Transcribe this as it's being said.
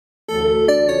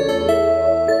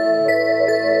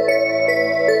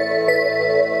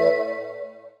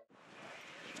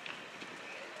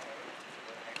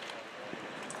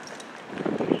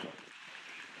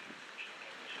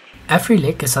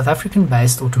Afrilek, a South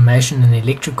African-based automation and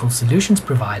electrical solutions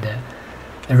provider,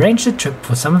 arranged a trip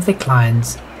for some of their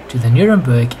clients to the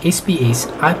Nuremberg SPS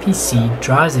IPC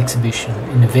Drives exhibition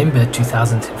in November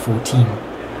 2014.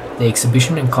 The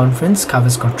exhibition and conference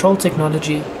covers control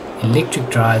technology,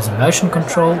 electric drives and motion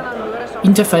control,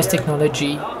 interface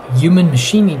technology,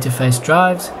 human-machine interface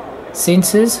drives,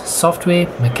 sensors, software,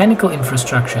 mechanical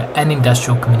infrastructure and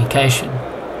industrial communication.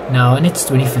 Now in its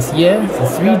 25th year, the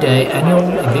 3-day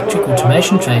annual Electric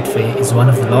Automation Trade Fair is one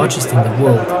of the largest in the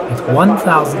world, with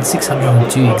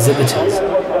 1,602 exhibitors,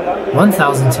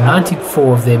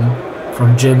 1,094 of them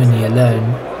from Germany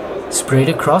alone, spread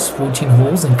across 14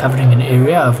 halls and covering an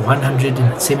area of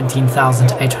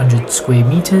 117,800 square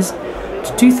meters.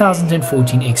 The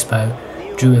 2014 Expo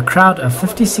drew a crowd of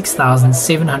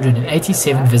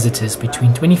 56,787 visitors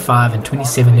between 25 and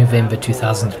 27 November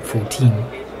 2014.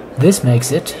 This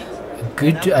makes it a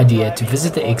good idea to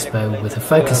visit the Expo with a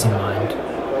focus in mind.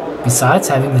 Besides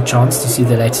having the chance to see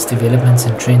the latest developments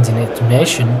and trends in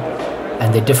automation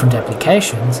and their different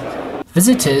applications,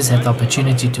 visitors have the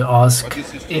opportunity to ask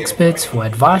experts for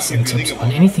advice and tips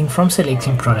on anything from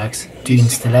selecting products to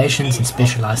installations and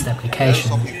specialized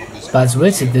applications.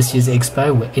 Buzzwords at this year's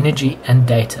Expo were energy and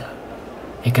data.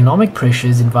 Economic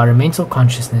pressures, environmental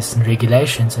consciousness and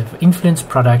regulations have influenced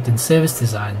product and service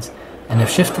designs and have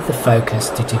shifted the focus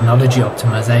to technology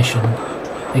optimization.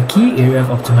 A key area of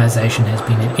optimization has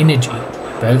been in energy,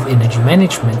 both energy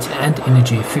management and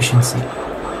energy efficiency.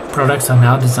 Products are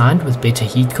now designed with better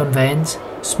heat conveyance,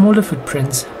 smaller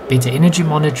footprints, better energy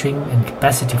monitoring and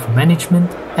capacity for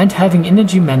management, and having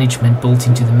energy management built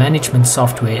into the management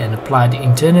software and applied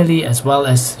internally as well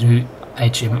as through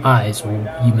HMIs or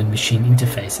human-machine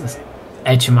interfaces.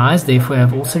 HMIs therefore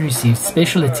have also received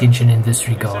special attention in this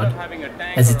regard,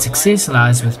 as its success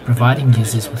lies with providing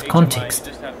users with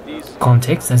context.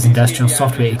 Context, as industrial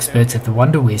software experts at the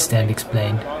Wonderware stand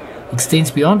explained, extends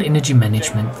beyond energy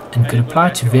management and could apply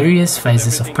to various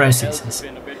phases of processes.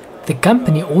 The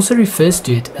company also refers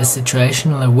to it as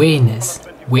situational awareness,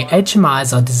 where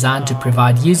HMIs are designed to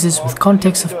provide users with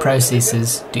context of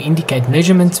processes to indicate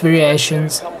measurement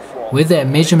variations, whether a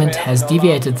measurement has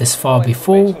deviated this far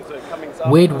before,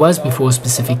 where it was before a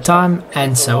specific time,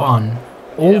 and so on,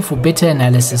 all for better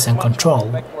analysis and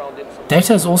control.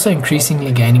 Data is also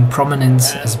increasingly gaining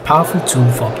prominence as a powerful tool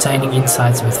for obtaining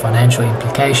insights with financial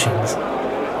implications,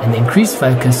 and the increased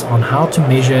focus on how to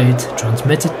measure it,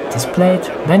 transmit it, display it,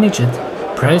 manage it,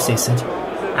 process it,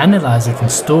 analyze it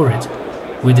and store it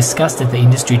were discussed at the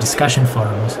industry discussion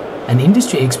forums. An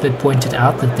industry expert pointed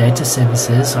out that data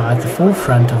services are at the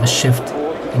forefront of a shift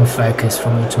in focus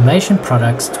from automation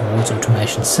products towards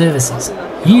automation services.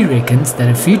 He reckons that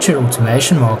a future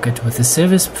automation market with a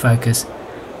service focus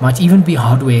might even be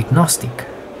hardware agnostic.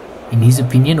 In his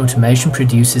opinion, automation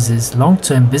producers'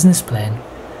 long-term business plan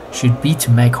should be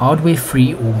to make hardware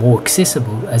free or more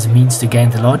accessible as a means to gain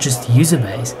the largest user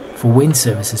base for when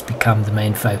services become the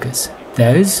main focus.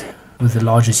 Those with the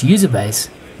largest user base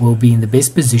will be in the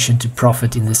best position to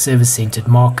profit in the service-centered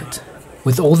market.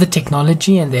 With all the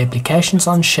technology and the applications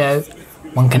on show,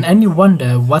 one can only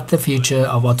wonder what the future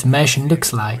of automation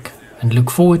looks like and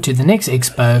look forward to the next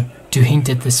expo to hint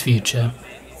at this future.